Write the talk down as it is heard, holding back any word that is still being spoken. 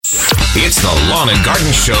It's the Lawn and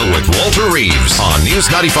Garden Show with Walter Reeves on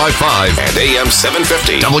News 95.5 and AM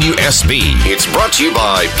 750 WSB. It's brought to you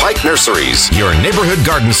by Pike Nurseries, your neighborhood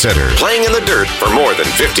garden center, playing in the dirt for more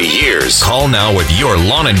than 50 years. Call now with your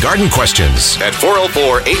lawn and garden questions at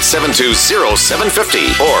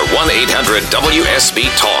 404-872-0750 or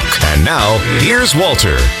 1-800-WSB-TALK. And now, here's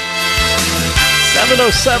Walter.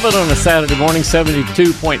 7:07 on a Saturday morning,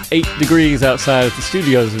 72.8 degrees outside at the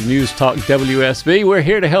studios of News Talk WSB. We're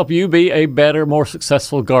here to help you be a better, more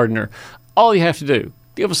successful gardener. All you have to do,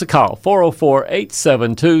 give us a call,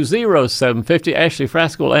 404-872-0750. Ashley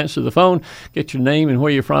Frasco will answer the phone, get your name and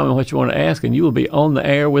where you're from and what you want to ask, and you will be on the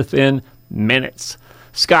air within minutes.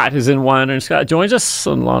 Scott is in Winder, and Scott joins us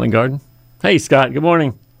on Lawn and Garden. Hey, Scott, good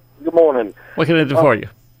morning. Good morning. What can I do for you?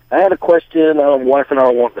 I had a question. My wife and I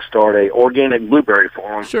are wanting to start a organic blueberry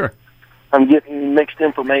farm. Sure. I'm getting mixed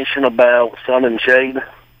information about sun and shade.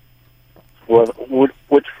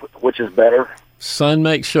 Which is better? Sun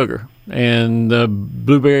makes sugar, and the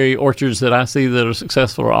blueberry orchards that I see that are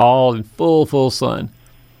successful are all in full sun.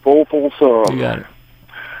 Full sun. You got it.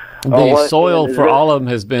 The soil for all of them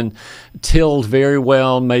has been tilled very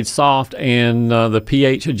well, made soft, and the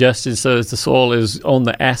pH adjusted so that the soil is on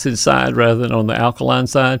the acid side rather than on the alkaline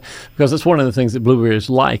side, because that's one of the things that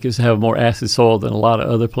blueberries like, is to have more acid soil than a lot of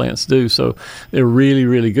other plants do. So they're really,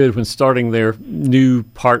 really good when starting their new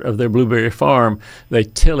part of their blueberry farm. They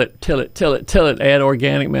till it, add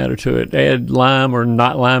organic matter to it, add lime or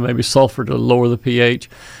not lime, maybe sulfur to lower the pH.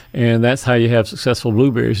 And that's how you have successful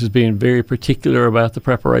blueberries, is being very particular about the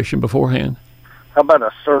preparation beforehand. How about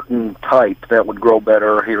a certain type that would grow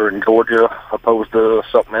better here in Georgia opposed to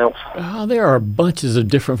something else? There are bunches of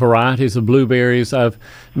different varieties of blueberries. I've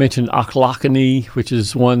mentioned Ochlockonee, which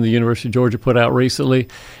is one the University of Georgia put out recently.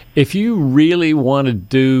 If you really want to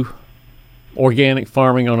do organic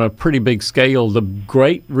farming on a pretty big scale, the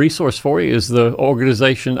great resource for you is the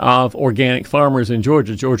Organization of Organic Farmers in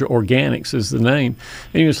Georgia. Georgia Organics is the name.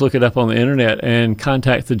 And you just look it up on the internet and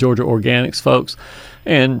contact the Georgia Organics folks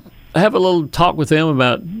and have a little talk with them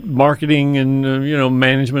about marketing and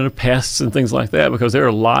management of pests and things like that, because they're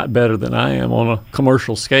a lot better than I am on a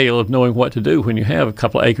commercial scale of knowing what to do when you have a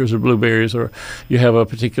couple of acres of blueberries or you have a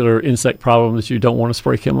particular insect problem that you don't want to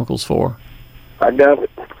spray chemicals for. I got it.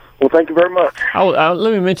 Well, thank you very much.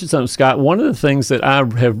 Let me mention something, Scott. One of the things that I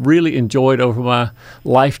have really enjoyed over my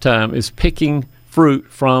lifetime is picking fruit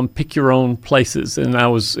from pick-your-own places. And I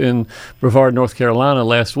was in Brevard, North Carolina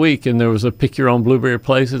last week, and there was a pick-your-own blueberry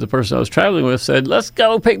place. The person I was traveling with said, let's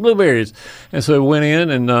go pick blueberries. And so we went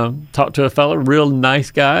in and talked to a fellow, real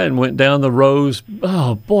nice guy, and went down the rows.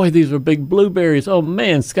 Oh, boy, these were big blueberries. Oh,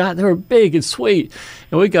 man, Scott, they were big and sweet.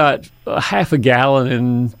 And we got half a gallon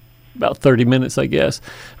in about 30 minutes, I guess.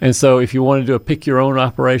 And so if you want to do a pick-your-own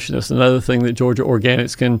operation, that's another thing that Georgia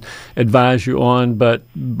Organics can advise you on. But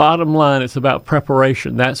bottom line, it's about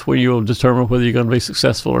preparation. That's where you'll determine whether you're going to be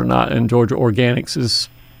successful or not, and Georgia Organics is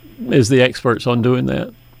the experts on doing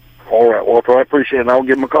that. All right, Walter, I appreciate it. I'll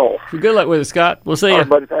give him a call. Good luck with it, Scott. We'll see you. All right,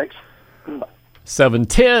 buddy, thanks. Bye.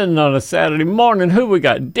 7:10 on a Saturday morning. Who we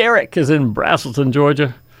got? Derek is in Braselton,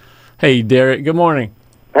 Georgia. Hey, Derek, good morning.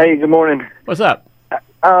 Hey, good morning. What's up?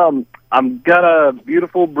 I've got a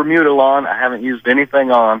beautiful Bermuda lawn. I haven't used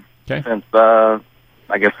anything on since, I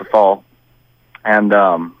guess, the fall. And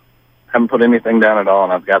haven't put anything down at all.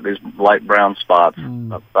 And I've got these light brown spots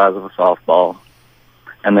about the size of a softball.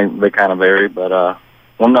 And they kind of vary, but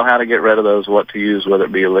want to know how to get rid of those, what to use, whether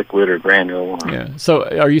it be a liquid or granule. Yeah. So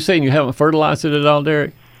are you saying you haven't fertilized it at all,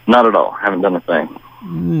 Derek? Not at all. Haven't done a thing.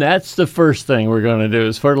 That's the first thing we're going to do,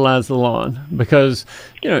 is fertilize the lawn, because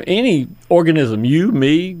any organism, you,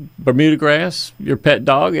 me, Bermuda grass, your pet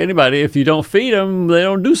dog, anybody, if you don't feed them, they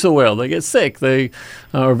don't do so well. They get sick. They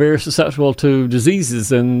are very susceptible to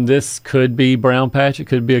diseases, and this could be brown patch. It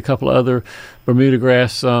could be a couple of other Bermuda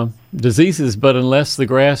grass diseases, but unless the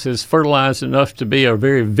grass is fertilized enough to be a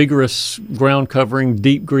very vigorous ground covering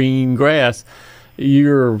deep green grass,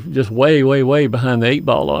 you're just way, way, way behind the eight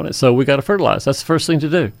ball on it. So we got to fertilize. That's the first thing to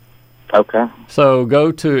do. Okay. So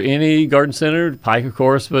go to any garden center, Pike, of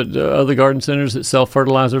course, but other garden centers that sell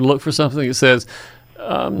fertilizer. Look for something that says,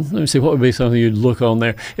 let me see, what would be something you'd look on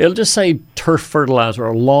there? It'll just say turf fertilizer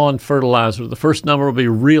or lawn fertilizer. The first number will be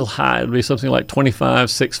real high. It'll be something like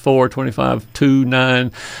 25.64,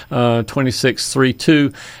 25.29,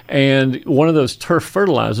 26.32. And one of those turf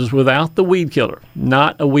fertilizers without the weed killer,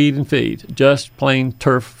 not a weed and feed, just plain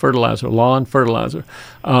turf fertilizer, lawn fertilizer.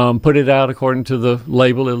 Put it out according to the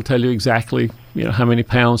label. It'll tell you exactly how many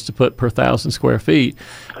pounds to put per 1,000 square feet,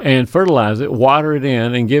 and fertilize it, water it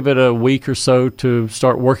in, and give it a week or so to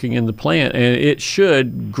start working in the plant, and it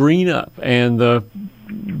should green up, and the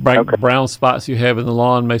bright brown spots you have in the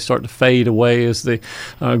lawn may start to fade away as the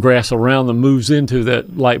grass around them moves into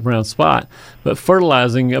that light brown spot. But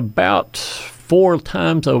fertilizing about 4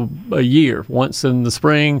 times a year, once in the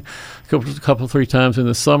spring, a couple 3 times in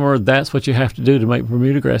the summer, that's what you have to do to make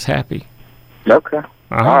Bermuda grass happy. Okay.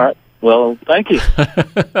 All right. Well, thank you.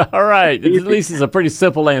 All right. At least it's a pretty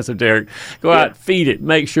simple answer, Derek. Go out, feed it.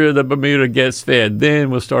 Make sure the Bermuda gets fed. Then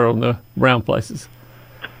we'll start on the brown places.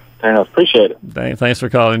 Fair enough. Appreciate it. Thanks for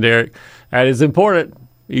calling, Derek. That is important.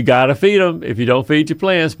 You got to feed them. If you don't feed your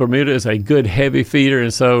plants, Bermuda is a good heavy feeder.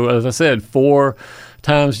 And so, as I said, 4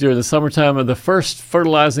 times during the summertime, and the first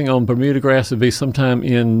fertilizing on Bermuda grass would be sometime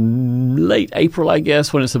in late April, I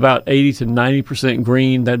guess, when it's about 80 to 90%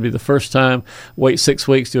 green. That'd be the first time. Wait 6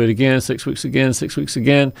 weeks, do it again, 6 weeks again, 6 weeks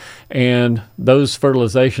again, and those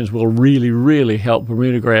fertilizations will really, really help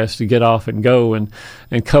Bermuda grass to get off and go and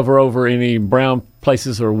cover over any brown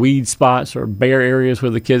places or weed spots or bare areas where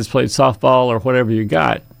the kids played softball or whatever you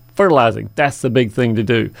got. Fertilizing, that's the big thing to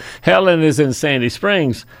do. Helen is in Sandy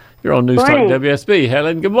Springs. You're on News Talk WSB.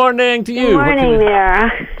 Helen, good morning to you. Good morning there.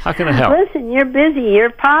 How can I help? Listen, you're busy.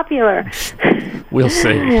 You're popular. We'll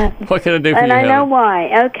see. What can I do for you, And I know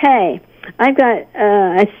why. Okay. I've got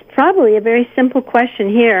probably a very simple question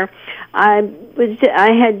here. I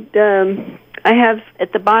have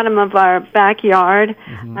at the bottom of our backyard,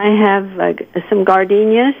 I have some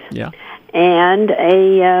gardenias. Yeah.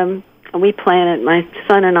 And we planted, my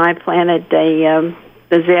son and I planted a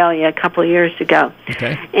azalea a couple of years ago.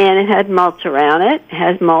 Okay. And it had mulch around it. It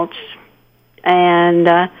has mulch. And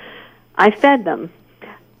I fed them.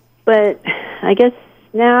 But I guess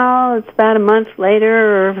now it's about a month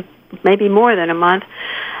later, or maybe more than a month,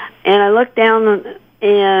 and I look down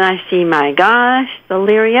and I see, my gosh, the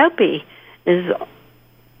Liriope is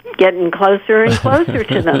getting closer and closer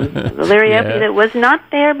to them. The Liriope that was not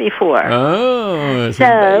there before. Oh. So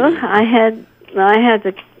I had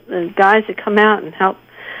the guys that come out and help.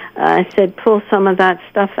 I said, pull some of that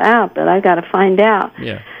stuff out, but I got to find out.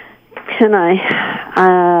 Yeah. Can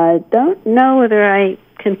I don't know whether I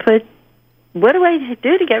can put. What do I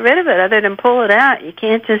do to get rid of it other than pull it out? You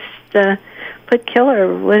can't just put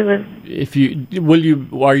killer.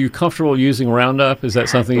 Are you comfortable using Roundup? Is that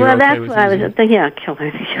something you're okay with? Well, that's what I was thinking. Yeah,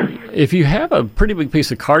 killer. If you have a pretty big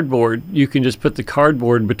piece of cardboard, you can just put the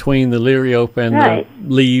cardboard between the Liriope and the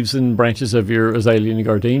leaves and branches of your azalea and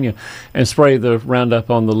gardenia and spray the Roundup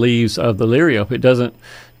on the leaves of the Liriope. It doesn't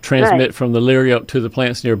transmit from the Liriope to the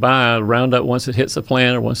plants nearby. Roundup, once it hits the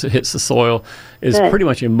plant or once it hits the soil, is pretty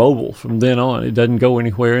much immobile from then on. It doesn't go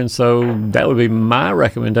anywhere, and so that would be my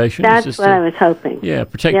recommendation. That's what I was hoping. Yeah,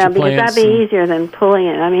 protect your plants. Yeah, because that'd be easier than pulling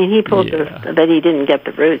it. I mean, he pulled but he didn't get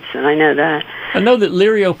the roots, and I know that. I know that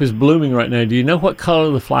Liriope is blooming right now. Do you know what color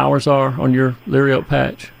the flowers are on your Liriope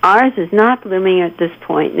patch? Ours is not blooming at this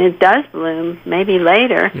point, and it does bloom maybe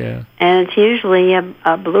later. Yeah. And it's usually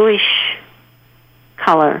a bluish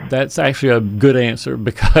color. That's actually a good answer,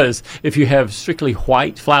 because if you have strictly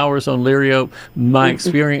white flowers on Liriope, my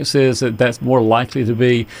experience is that that's more likely to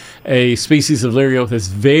be a species of Liriope that's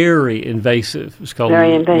very invasive. It's called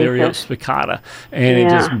Liriope spicata, and it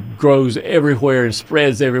just grows everywhere and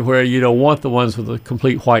spreads everywhere. You don't want the ones with a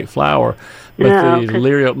complete white flower. But the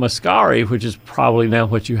Liriope muscari, which is probably now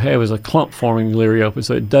what you have, is a clump-forming Liriope,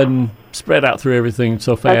 so it doesn't spread out through everything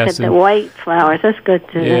so fast. Look at the white flowers. That's good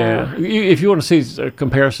to know. If you want to see a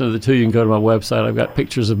comparison of the two, you can go to my website. I've got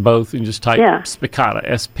pictures of both. You can just type spicata,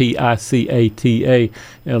 S-P-I-C-A-T-A, and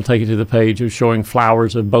it'll take you to the page of showing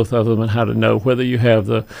flowers of both of them and how to know whether you have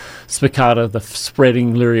the spicata, the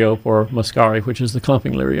spreading Liriope, or muscari, which is the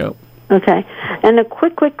clumping Liriope. Okay. And a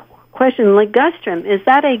quick question, ligustrum, is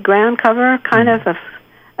that a ground cover, kind of a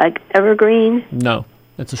evergreen? No,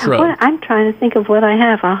 it's a shrub. I'm trying to think of what I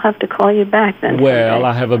have. I'll have to call you back then. Well, someday.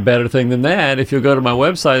 I have a better thing than that. If you'll go to my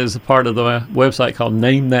website, there's a part of the website called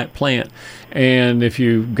Name That Plant. And if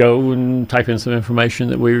you go and type in some information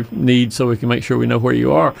that we need so we can make sure we know where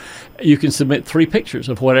you are, you can submit 3 pictures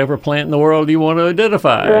of whatever plant in the world you want to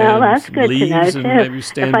identify. Well, that's good to know, too. Maybe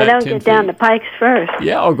stand if I don't 10 get down feet. to Pikes first.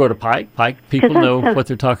 Yeah, or go to Pike. Pike, people know what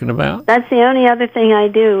they're talking about. That's the only other thing I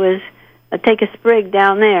do is I take a sprig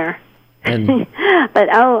down there. And but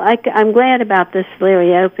I'm glad about this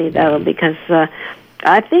Liriope, though, because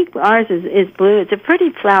I think ours is blue. It's a pretty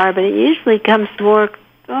flower, but it usually comes more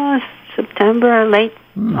September, late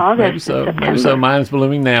August. Maybe so. Mine's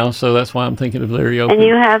blooming now, so that's why I'm thinking of Liriope. And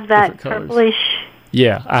you have that purplish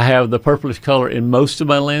Yeah, I have the purplish color in most of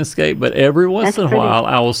my landscape, but every once in a while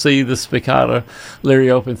I will see the spicata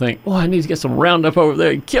liriope and think, I need to get some Roundup over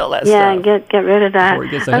there and kill that stuff. Yeah, get rid of that.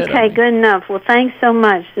 Okay, good enough. Well, thanks so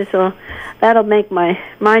much. That'll make my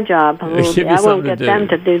job a little bit. I won't get them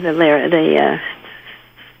to do the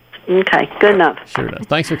okay, good enough. Sure enough.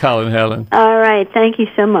 Thanks for calling, Helen. All right, thank you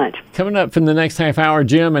so much. Coming up in the next half hour,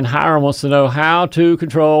 Jim in Hiram wants to know how to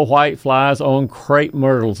control white flies on crepe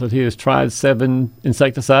myrtles. That he has tried 7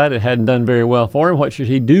 insecticide. It hadn't done very well for him. What should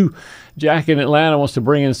he do? Jack in Atlanta wants to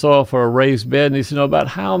bring in soil for a raised bed. Needs to know about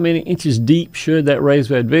how many inches deep should that raised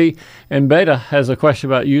bed be. And Beta has a question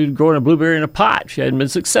about you growing a blueberry in a pot. She hadn't been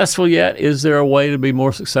successful yet. Is there a way to be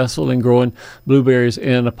more successful in growing blueberries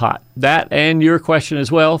in a pot? That and your question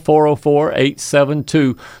as well,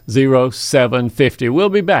 404-872-0750. We'll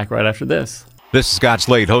be back right after this. This is Scott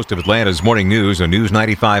Slade, host of Atlanta's Morning News on News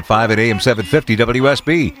 95.5 at AM 750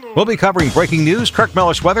 WSB. We'll be covering breaking news, Kirk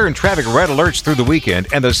Mellish weather, and traffic red alerts through the weekend.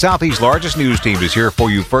 And the Southeast's largest news team is here for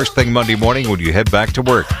you first thing Monday morning when you head back to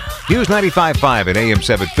work. News 95.5 at AM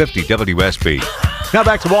 750 WSB. Now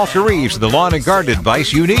back to Walter Reeves and the lawn and garden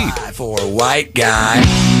advice you need. For a white guy.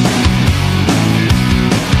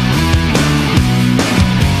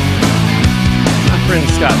 My friend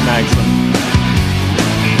Scott Maxim.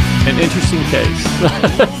 An interesting case.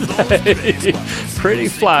 Pretty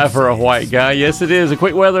fly for a white guy. Yes, it is. A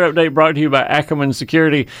quick weather update brought to you by Ackerman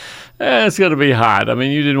Security. It's going to be hot. I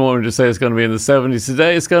mean, you didn't want me to say it's going to be in the 70s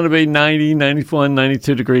today. It's going to be 90, 91,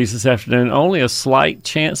 92 degrees this afternoon. Only a slight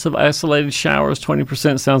chance of isolated showers.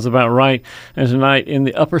 20% sounds about right. And tonight in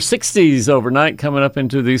the upper 60s overnight, coming up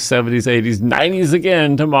into the 70s, 80s, 90s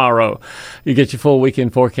again tomorrow. You get your full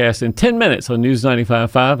weekend forecast in 10 minutes on News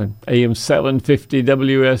 95.5 and AM 750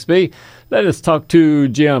 WSB. Let us talk to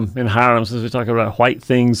Jim in Hiram since we're talking about white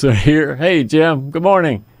things here. Hey, Jim. Good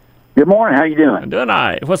morning. Good morning. How you doing? I'm doing all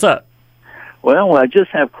right. What's up? Well, I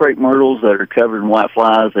just have crepe myrtles that are covered in white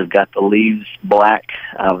flies. They've got the leaves black.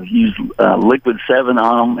 I've used Liquid 7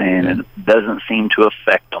 on them, and it doesn't seem to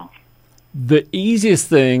affect them. The easiest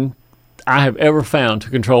thing I have ever found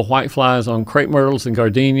to control white flies on crepe myrtles and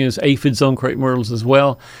gardenias, aphids on crepe myrtles as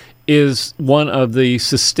well, is one of the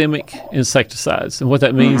systemic insecticides. And what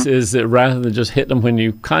that means is that rather than just hit them when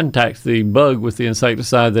you contact the bug with the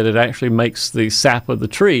insecticide, that it actually makes the sap of the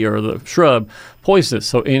tree or the shrub poisonous.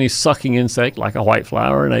 So any sucking insect, like a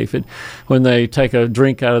whitefly or an aphid, when they take a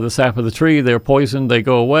drink out of the sap of the tree, they're poisoned, they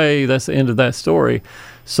go away. That's the end of that story.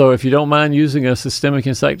 So if you don't mind using a systemic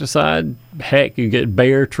insecticide, heck, you get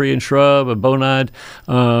Bayer tree and shrub, a Bonide,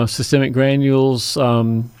 systemic granules,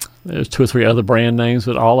 there's 2 or 3 other brand names,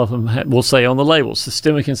 but all of them will say on the label,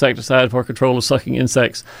 systemic insecticide for control of sucking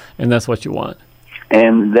insects, and that's what you want.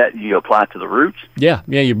 And that you apply to the roots? Yeah,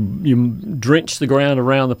 you drench the ground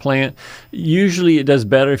around the plant. Usually it does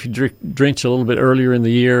better if you drench a little bit earlier in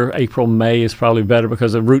the year. April, May is probably better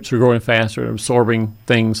because the roots are growing faster and absorbing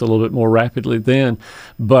things a little bit more rapidly then.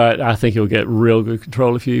 But I think you'll get real good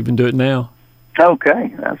control if you even do it now.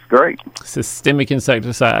 Okay, that's great. Systemic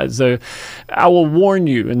insecticides. So I will warn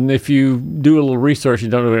you, and if you do a little research, you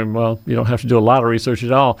don't have to do a lot of research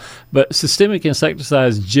at all, but systemic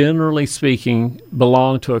insecticides, generally speaking,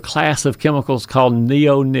 belong to a class of chemicals called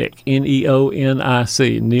neonic,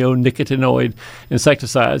 N-E-O-N-I-C, neonicotinoid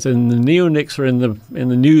insecticides. And the neonics are in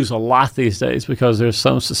the news a lot these days because there's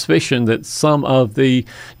some suspicion that some of the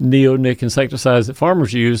neonic insecticides that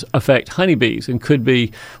farmers use affect honeybees and could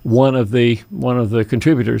be one of the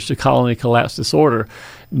contributors to colony collapse disorder.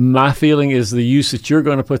 My feeling is the use that you're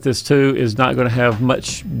going to put this to is not going to have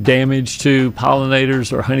much damage to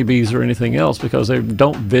pollinators or honeybees or anything else because they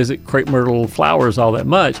don't visit crepe myrtle flowers all that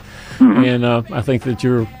much. And I think that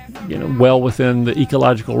you're well within the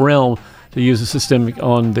ecological realm to use a systemic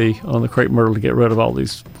on the crepe myrtle to get rid of all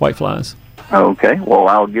these white flies. Okay, well,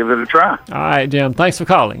 I'll give it a try. All right, Jim. Thanks for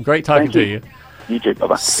calling. Great talking to you. You too.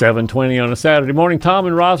 Bye-bye. 7:20 on a Saturday morning. Tom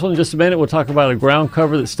and Roswell, in just a minute, we'll talk about a ground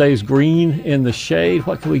cover that stays green in the shade.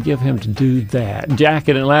 What can we give him to do that? Jack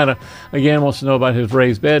in Atlanta, again, wants to know about his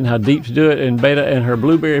raised bed and how deep to do it. And Beta and her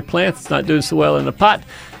blueberry plant, it's not doing so well in the pot.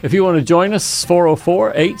 If you want to join us,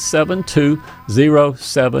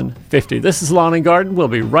 404-872-0750. This is Lawn and Garden. We'll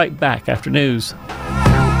be right back after news.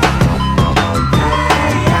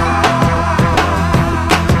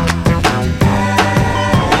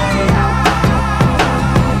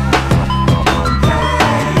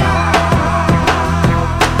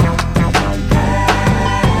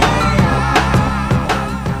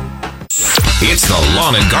 It's the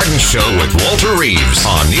Lawn and Garden Show with Walter Reeves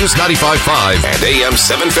on News 95.5 and AM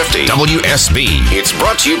 750 WSB. It's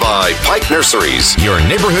brought to you by Pike Nurseries, your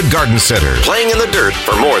neighborhood garden center, playing in the dirt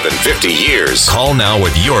for more than 50 years. Call now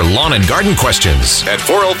with your lawn and garden questions at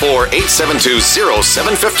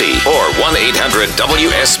 404-872-0750 or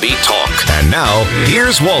 1-800-WSB-TALK. And now,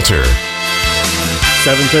 here's Walter.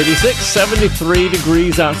 7:36, 73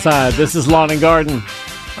 degrees outside. This is Lawn and Garden.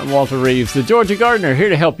 I'm Walter Reeves, the Georgia Gardener, here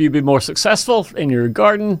to help you be more successful in your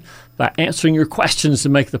garden by answering your questions to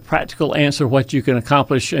make the practical answer what you can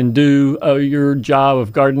accomplish and do your job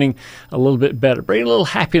of gardening a little bit better. Bring a little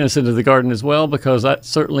happiness into the garden as well, because that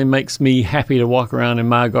certainly makes me happy to walk around in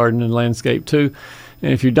my garden and landscape too.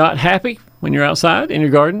 And if you're not happy when you're outside in your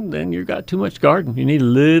garden, then you've got too much garden. You need a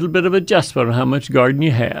little bit of adjustment on how much garden you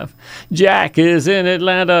have. Jack is in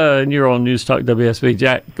Atlanta, and you're on News Talk WSB.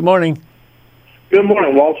 Jack, good morning. Good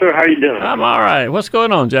morning, Walter. How are you doing? I'm all right. What's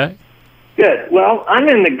going on, Jack? Good. Well, I'm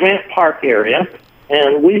in the Grant Park area,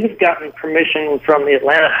 and we have gotten permission from the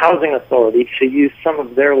Atlanta Housing Authority to use some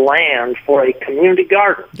of their land for a community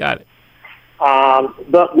garden. Got it.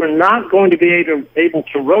 But we're not going to be able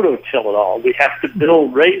to rototill it all. We have to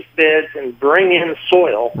build raised beds and bring in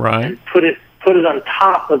soil, right, and put it on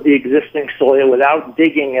top of the existing soil without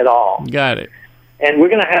digging at all. Got it. And we're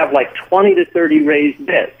going to have like 20 to 30 raised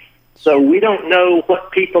beds. So we don't know what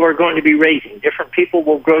people are going to be raising. Different people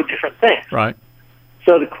will grow different things. Right.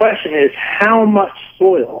 So the question is, how much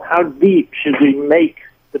soil, how deep should we make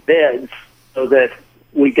the beds so that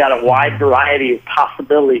we got a wide variety of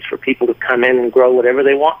possibilities for people to come in and grow whatever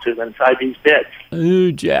they want to inside these beds?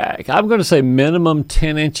 Ooh, Jack, I'm going to say minimum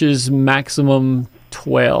 10 inches, maximum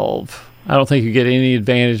 12. I don't think you get any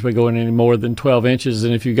advantage by going any more than 12 inches.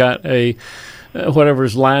 And if you got a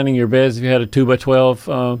whatever's lining your beds, if you had a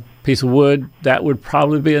 2x12 piece of wood, that would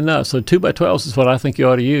probably be enough. So 2x12s is what I think you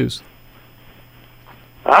ought to use.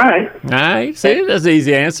 All right. All right. See, that's an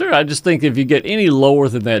easy answer. I just think if you get any lower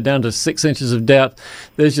than that, down to 6 inches of depth,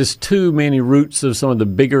 there's just too many roots of some of the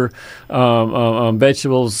bigger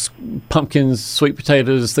vegetables, pumpkins, sweet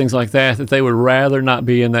potatoes, things like that, that they would rather not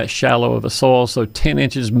be in that shallow of a soil. So 10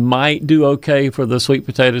 inches might do okay for the sweet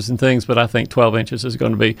potatoes and things, but I think 12 inches is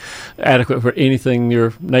going to be adequate for anything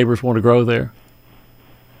your neighbors want to grow there.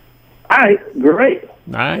 All right. Great.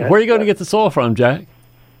 All right. Where are you going to get the soil from, Jack?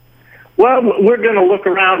 Well, we're going to look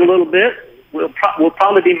around a little bit. We'll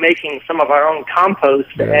probably be making some of our own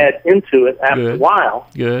compost to add into it after a while.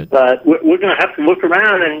 Good. But we're going to have to look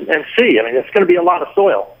around and see. I mean, it's going to be a lot of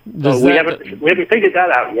soil. So we haven't figured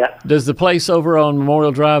that out yet. Does the place over on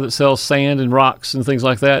Memorial Drive that sells sand and rocks and things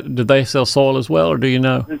like that, do they sell soil as well, or do you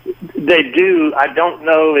know? They do. I don't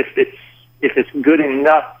know if it's good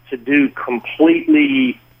enough to do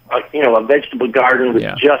completely, a vegetable garden with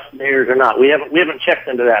just theirs or not. We haven't checked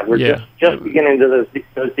into that. We're just beginning to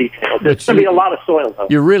those details. It's going to be a lot of soil, though.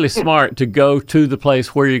 You're really smart to go to the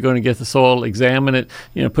place where you're going to get the soil, examine it,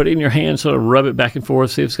 put it in your hand, sort of rub it back and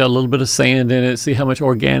forth, see if it's got a little bit of sand in it, see how much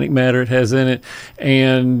organic matter it has in it,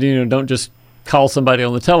 and don't just call somebody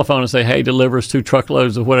on the telephone and say, hey, deliver us 2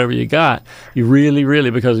 truckloads of whatever you got. You really,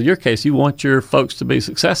 really, because of your case, you want your folks to be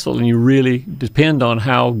successful, and you really depend on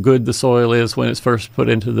how good the soil is when it's first put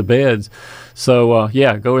into the beds. So,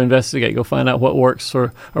 go investigate. Go find out what works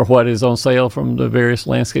or what is on sale from the various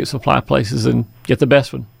landscape supply places and get the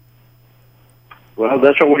best one. Well,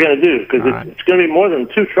 that's what we're going to do, because it's going to be more than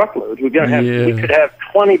 2 truckloads. We're going to have we could have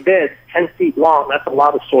 20 beds 10 feet long. That's a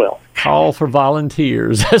lot of soil. Call for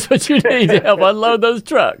volunteers. That's what you need to help unload those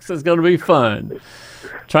trucks. It's going to be fun.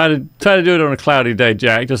 Try to do it on a cloudy day,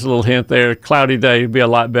 Jack. Just a little hint there. A cloudy day would be a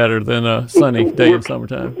lot better than a sunny day in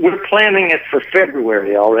summertime. We're planning it for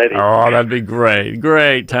February already. Oh, that'd be great.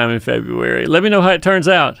 Great time in February. Let me know how it turns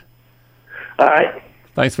out. All right.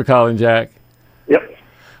 Thanks for calling, Jack. Yep.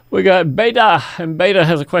 We got Beta, and Beta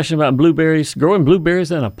has a question about blueberries, growing blueberries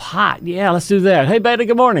in a pot. Yeah, let's do that. Hey, Beta,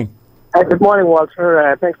 good morning. Good morning,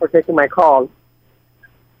 Walter. Thanks for taking my call.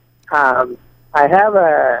 I have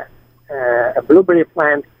a blueberry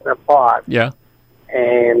plant in a pot. Yeah.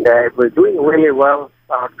 And it was doing really well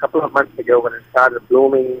a couple of months ago when it started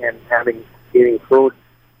blooming and giving fruit.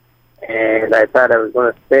 And I thought I was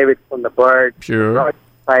going to save it from the birds. Sure.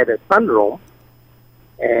 Inside a sunroom.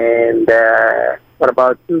 And for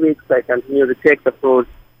about 2 weeks, I continued to take the fruit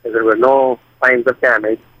because there were no signs of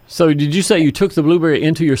damage. So did you say you took the blueberry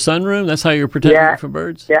into your sunroom? That's how you're protecting it from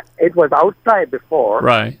birds? Yeah, it was outside before.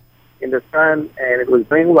 Right. In the sun, and it was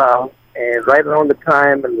doing well. And right around the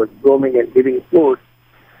time it was blooming and giving fruit,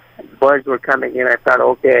 and the birds were coming in. I thought,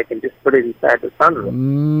 okay, I can just put it inside the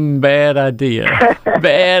sunroom. Bad idea.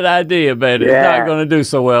 Bad idea, Beta. It's not going to do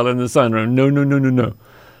so well in the sunroom. No.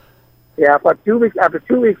 Yeah, for 2 weeks. After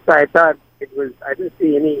 2 weeks, I thought it was. I didn't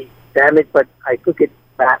see any damage, but I took it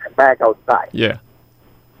back outside. Yeah.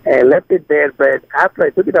 And left it there, but after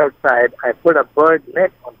I took it outside, I put a bird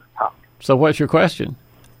net on the top. So what's your question?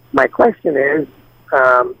 My question is,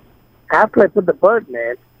 after I put the bird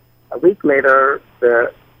net, a week later,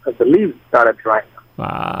 the leaves started drying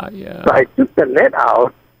up. Yeah. So I took the net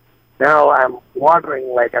out. Now I'm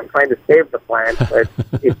watering like I'm trying to save the plant, but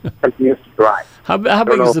it continues to dry. How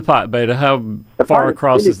big is the pot, Beta? How far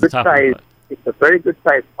across is the top of the pot? It's a very good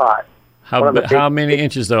sized pot. How many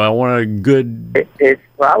inches, though? I want a good... It's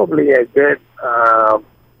probably a good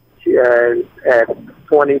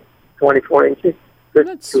 24 inches.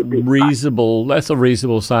 That's reasonable. That's a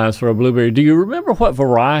reasonable size for a blueberry. Do you remember what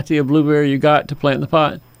variety of blueberry you got to plant in the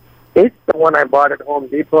pot? It's the one I bought at Home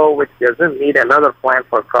Depot, which doesn't need another plant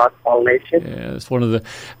for cross-pollination. Yeah, it's one of the...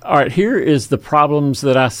 All right, here is the problems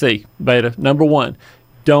that I see, Beta. Number one,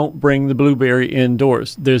 don't bring the blueberry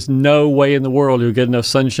indoors. There's no way in the world you'll get enough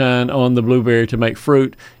sunshine on the blueberry to make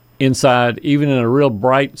fruit inside, even in a real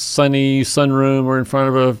bright, sunny sunroom or in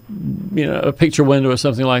front of a picture window or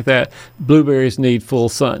something like that. Blueberries need full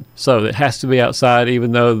sun, so it has to be outside,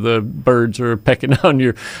 even though the birds are pecking on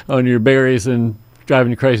your berries and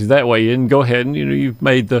driving you crazy that way. And go ahead and you've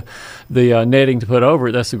made the netting to put over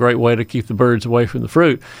it. That's a great way to keep the birds away from the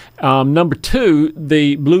fruit. Number two,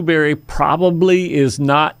 the blueberry probably is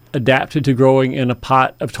not adapted to growing in a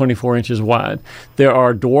pot of 24 inches wide. There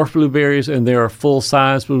are dwarf blueberries and there are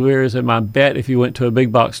full-size blueberries, and my bet if you went to a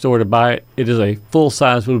big box store to buy it, it is a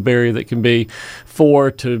full-size blueberry that can be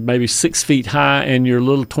 4 to maybe 6 feet high, and your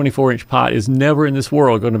little 24-inch pot is never in this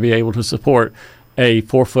world going to be able to support a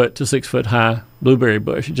 4 foot to 6 foot high blueberry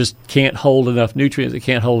bush. It just can't hold enough nutrients. It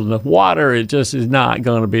can't hold enough water. It just is not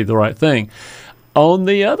going to be the right thing. On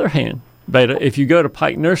the other hand, Beta, if you go to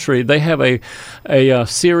Pike Nursery, they have a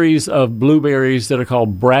series of blueberries that are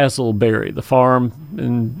called Brazelberry. The farm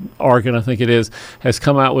in Oregon, I think it is, has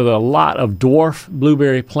come out with a lot of dwarf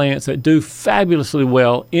blueberry plants that do fabulously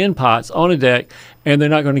well in pots on a deck, and they're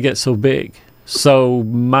not going to get so big. So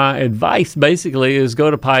my advice basically is go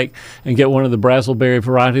to Pike and get one of the Brazelberry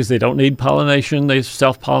varieties. They don't need pollination. They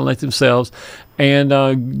self-pollinate themselves. And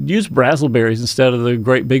use Brazelberries instead of the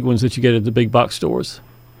great big ones that you get at the big box stores.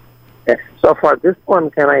 Yeah. So for this one,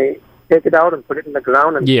 can I take it out and put it in the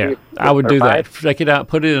ground? And I would do that. Take it out,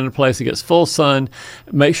 put it in a place that gets full sun.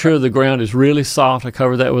 Make sure the ground is really soft. I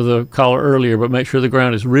covered that with a caller earlier, but make sure the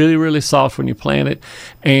ground is really, really soft when you plant it,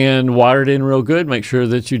 and water it in real good. Make sure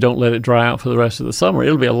that you don't let it dry out for the rest of the summer.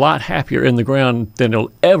 It'll be a lot happier in the ground than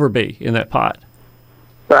it'll ever be in that pot.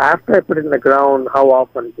 So after I put it in the ground, how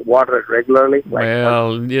often to water it regularly?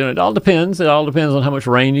 Well, it all depends. It all depends on how much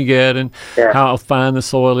rain you get and how fine the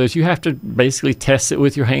soil is. You have to basically test it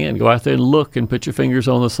with your hand. Go out there and look and put your fingers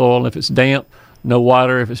on the soil. And if it's damp, no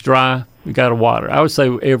water. If it's dry, you got to water. I would say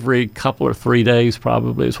every couple or 3 days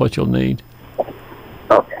probably is what you'll need.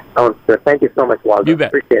 Okay. Thank you so much, Walter. You bet.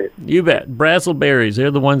 Appreciate it. You bet. Brazelberries.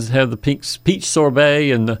 They're the ones that have the peach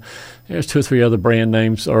sorbet, and there's 2 or 3 other brand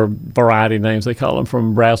names or variety names they call them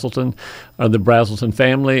from Brazelton, the Brazelton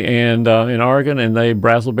family, and in Oregon, and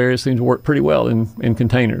Brazelberries seem to work pretty well in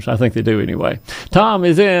containers. I think they do anyway. Tom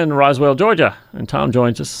is in Roswell, Georgia, and Tom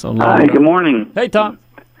joins us on. Hi. Good morning. Hey, Tom.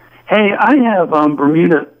 Hey, I have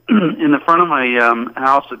Bermuda in the front of my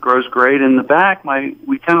house that grows great. In the back,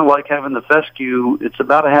 we kind of like having the fescue. It's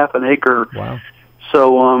about a half an acre. Wow.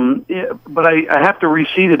 So, but I have to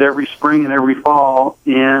reseed it every spring and every fall.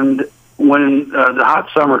 And when the hot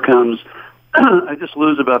summer comes, I just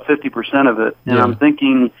lose about 50% of it. And I'm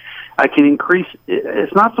thinking I can increase.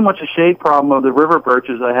 It's not so much a shade problem of the river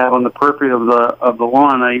birches I have on the periphery of the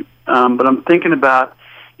lawn. But I'm thinking about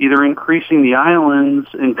either increasing the islands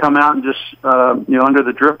and come out and just under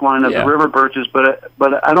the drip line of the river birches, but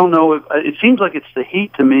I don't know if it seems like it's the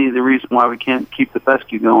heat to me the reason why we can't keep the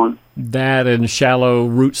fescue going. That and shallow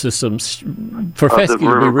root systems. For fescue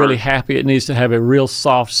to be really happy, it needs to have a real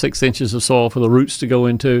soft 6 inches of soil for the roots to go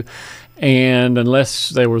into, and unless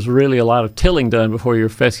there was really a lot of tilling done before your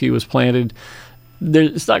fescue was planted,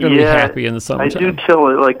 it's not going to be happy in the summertime. I do till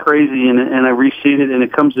it like crazy, and I reseed it, and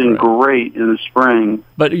it comes in great in the spring.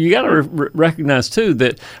 But you got to recognize, too,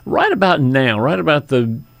 that right about now, right about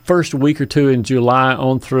the first week or two in July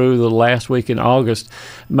on through the last week in August,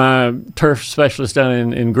 my turf specialist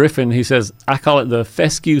down in Griffin, he says, I call it the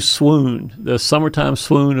fescue swoon, the summertime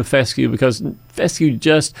swoon of fescue, because fescue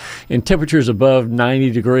just, in temperatures above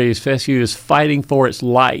 90 degrees, fescue is fighting for its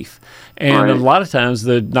life. And a lot of times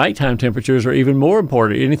the nighttime temperatures are even more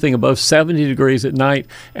important. Anything above 70 degrees at night,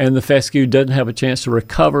 and the fescue doesn't have a chance to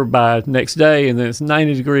recover by next day, and then it's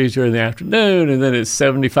 90 degrees during the afternoon, and then it's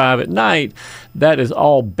 75 at night. That is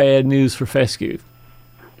all bad news for fescue.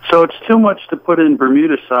 So it's too much to put in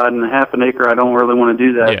Bermuda side, and a half an acre, I don't really want to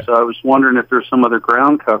do that. Yeah. So I was wondering if there's some other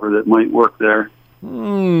ground cover that might work there.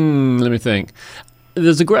 Let me think.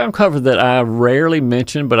 There's a ground cover that I rarely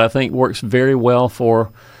mention, but I think works very well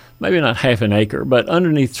for maybe not half an acre, but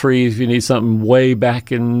underneath trees, if you need something way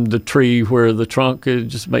back in the tree where the trunk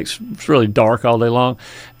it's really dark all day long.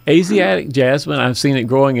 Asiatic jasmine, I've seen it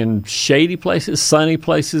growing in shady places, sunny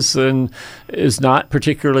places, and is not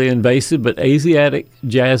particularly invasive, but Asiatic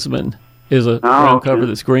jasmine is a ground cover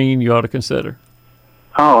that's green you ought to consider.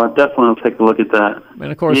 Oh, I definitely will take a look at that.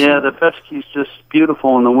 And of course, the fescue's just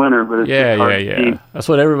beautiful in the winter, but it's hard to see. That's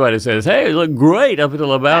what everybody says. Hey, it looked great up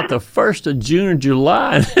until about the 1st of June or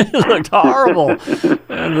July. It looked horrible.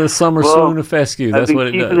 And the summer swoon of fescue. That's what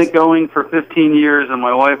it does. I've been keeping it going for 15 years, and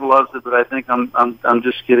my wife loves it, but I think I'm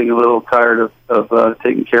just getting a little tired of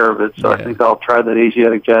taking care of it. So I think I'll try that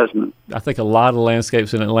Asiatic jasmine. I think a lot of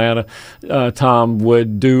landscapes in Atlanta, Tom,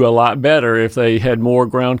 would do a lot better if they had more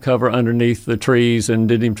ground cover underneath the trees and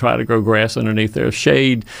didn't even try to grow grass underneath there.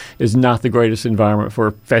 Shade is not the greatest environment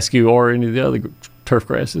for fescue or any of the other turf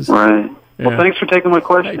grasses. Right. Yeah. Well, thanks for taking my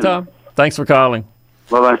question. Hey, Tom. Thanks for calling.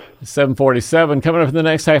 Bye-bye. 7:47. Coming up in the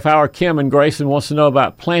next half hour, Kim and Grayson wants to know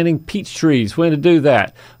about planting peach trees. When to do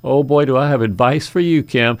that. Oh, boy, do I have advice for you,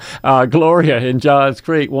 Kim. Gloria in Johns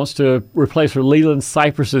Creek wants to replace her Leland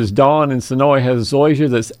cypresses. Dawn in Sonoy has zoysia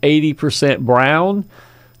that's 80% brown.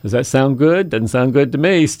 Does that sound good? Doesn't sound good to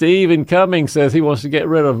me. Steve in Cummings says he wants to get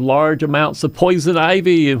rid of large amounts of poison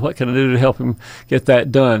ivy, and what can I do to help him get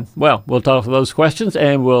that done? Well, we'll talk to those questions,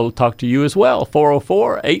 and we'll talk to you as well.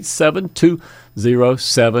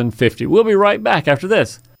 404-872-0750. We'll be right back after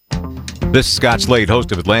this. This is Scott Slade,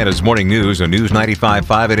 host of Atlanta's Morning News on News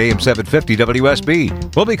 95.5 at AM 750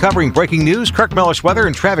 WSB. We'll be covering breaking news, Kirk Mellish weather,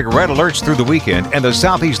 and traffic red alerts through the weekend. And the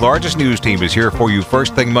Southeast's largest news team is here for you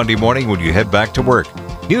first thing Monday morning when you head back to work.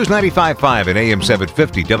 News 95.5 at AM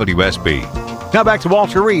 750 WSB. Now back to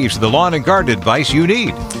Walter Reeves, the lawn and garden advice you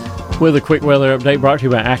need. With a quick weather update brought to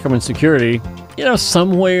you by Ackerman Security. You know,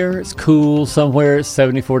 somewhere it's cool, somewhere it's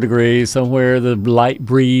 74 degrees, somewhere the light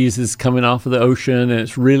breeze is coming off of the ocean and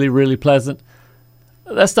it's really, really pleasant.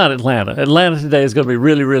 That's not Atlanta. Atlanta today is going to be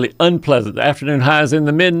really, really unpleasant. The afternoon highs in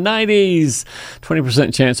the mid-90s,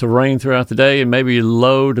 20% chance of rain throughout the day, and maybe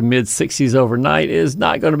low to mid-60s overnight. It is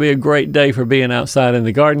not going to be a great day for being outside in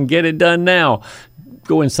the garden. Get it done now.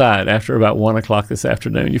 Go inside after about 1 o'clock this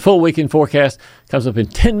afternoon. Your full weekend forecast comes up in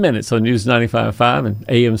 10 minutes on News 95.5 and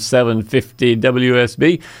AM 750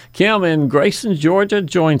 WSB. Kim in Grayson, Georgia,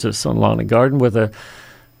 joins us on Lawn and Garden with a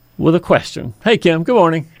question. Hey, Kim. Good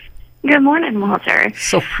morning. Good morning, Walter.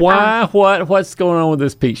 So what's going on with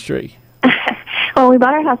this peach tree? Well, we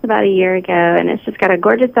bought our house about a year ago, and it's just got a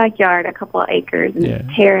gorgeous backyard, a couple of acres, and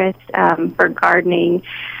terrace for gardening.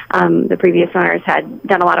 The previous owners had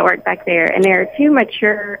done a lot of work back there, and there are 2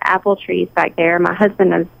 mature apple trees back there. My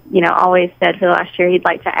husband has, always said for the last year he'd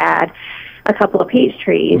like to add a couple of peach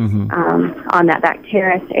trees on that back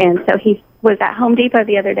terrace, and so he was at Home Depot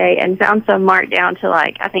the other day and found some marked down to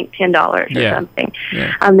I think $10 or something.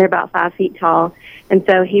 Yeah. They're about 5 feet tall, and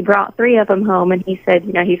so he brought 3 of them home, and he said,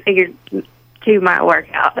 he figured 2 might work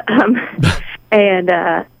out,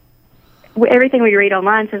 and everything we read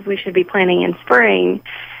online says we should be planting in spring.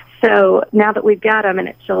 So now that we've got them and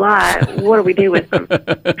it's July, what do we do with them?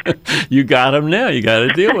 You got them now. You got to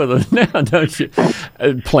deal with them now, don't you?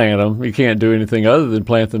 Plant them. You can't do anything other than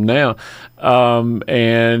plant them now.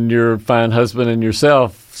 And your fine husband and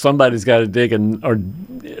yourself, somebody's got to dig or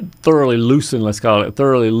thoroughly loosen, let's call it,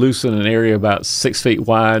 an area about 6 feet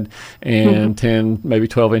wide and 10, maybe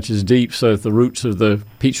 12 inches deep so that the roots of the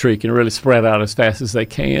peach tree can really spread out as fast as they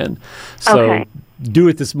can. So do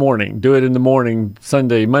it this morning. Do it in the morning,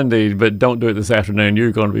 Sunday, Monday, but don't do it this afternoon.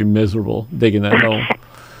 You're going to be miserable digging that hole.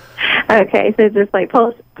 Okay, so just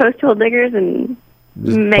post-hole diggers and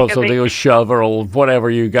Postal deal, shovel, whatever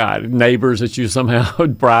you got, neighbors that you somehow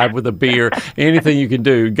bribe with a beer, anything you can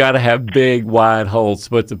do. Got to have big, wide holes to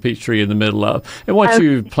put the peach tree in the middle of. And once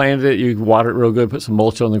you've planted it, you water it real good, put some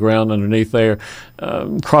mulch on the ground underneath there,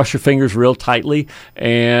 cross your fingers real tightly,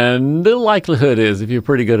 and the likelihood is if you're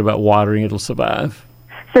pretty good about watering, it'll survive.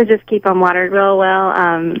 So just keep them watered real well.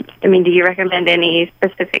 Do you recommend any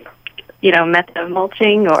specific, method of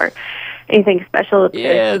mulching or anything special?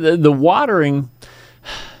 Yeah, the watering...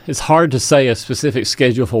 it's hard to say a specific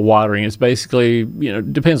schedule for watering. It's basically,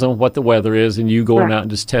 depends on what the weather is and you going out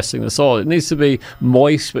and just testing the soil. It needs to be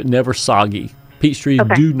moist but never soggy. Peach trees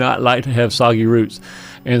do not like to have soggy roots.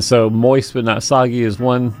 And so moist but not soggy is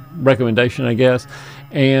one recommendation, I guess.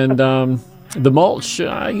 And the mulch,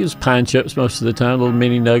 I use pine chips most of the time, little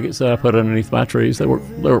mini nuggets that I put underneath my trees. They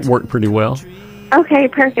work pretty well. Okay,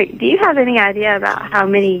 perfect. Do you have any idea about how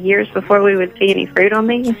many years before we would see any fruit on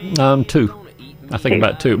these? 2. I think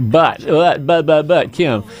about 2. But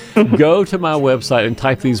Kim, go to my website and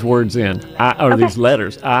type these words in, these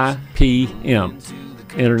letters,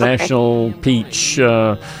 IPM, International Peach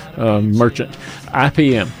Merchant,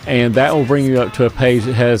 IPM, and that will bring you up to a page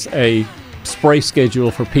that has a spray schedule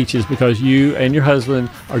for peaches, because you and your husband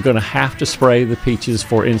are going to have to spray the peaches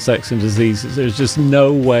for insects and diseases. There's just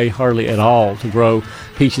no way hardly at all to grow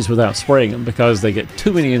peaches without spraying them, because they get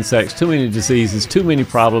too many insects, too many diseases, too many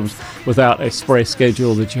problems without a spray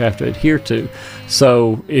schedule that you have to adhere to.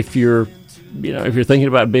 So if you're thinking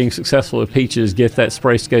about being successful with peaches, get that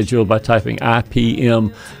spray schedule by typing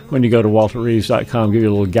IPM when you go to walterreeves.com. Give you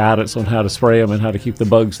a little guidance on how to spray them and how to keep the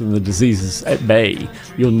bugs and the diseases at bay.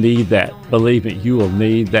 You'll need that. Believe me, you will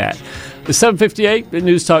need that. It's 7:58 at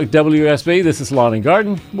News Talk WSB. This is Lawn and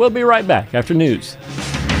Garden. We'll be right back after news.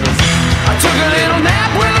 I took a little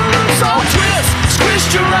nap when the roots all twist,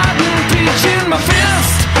 squished your rotten peach in my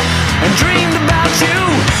fist, and dreamed about you,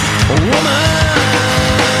 a woman.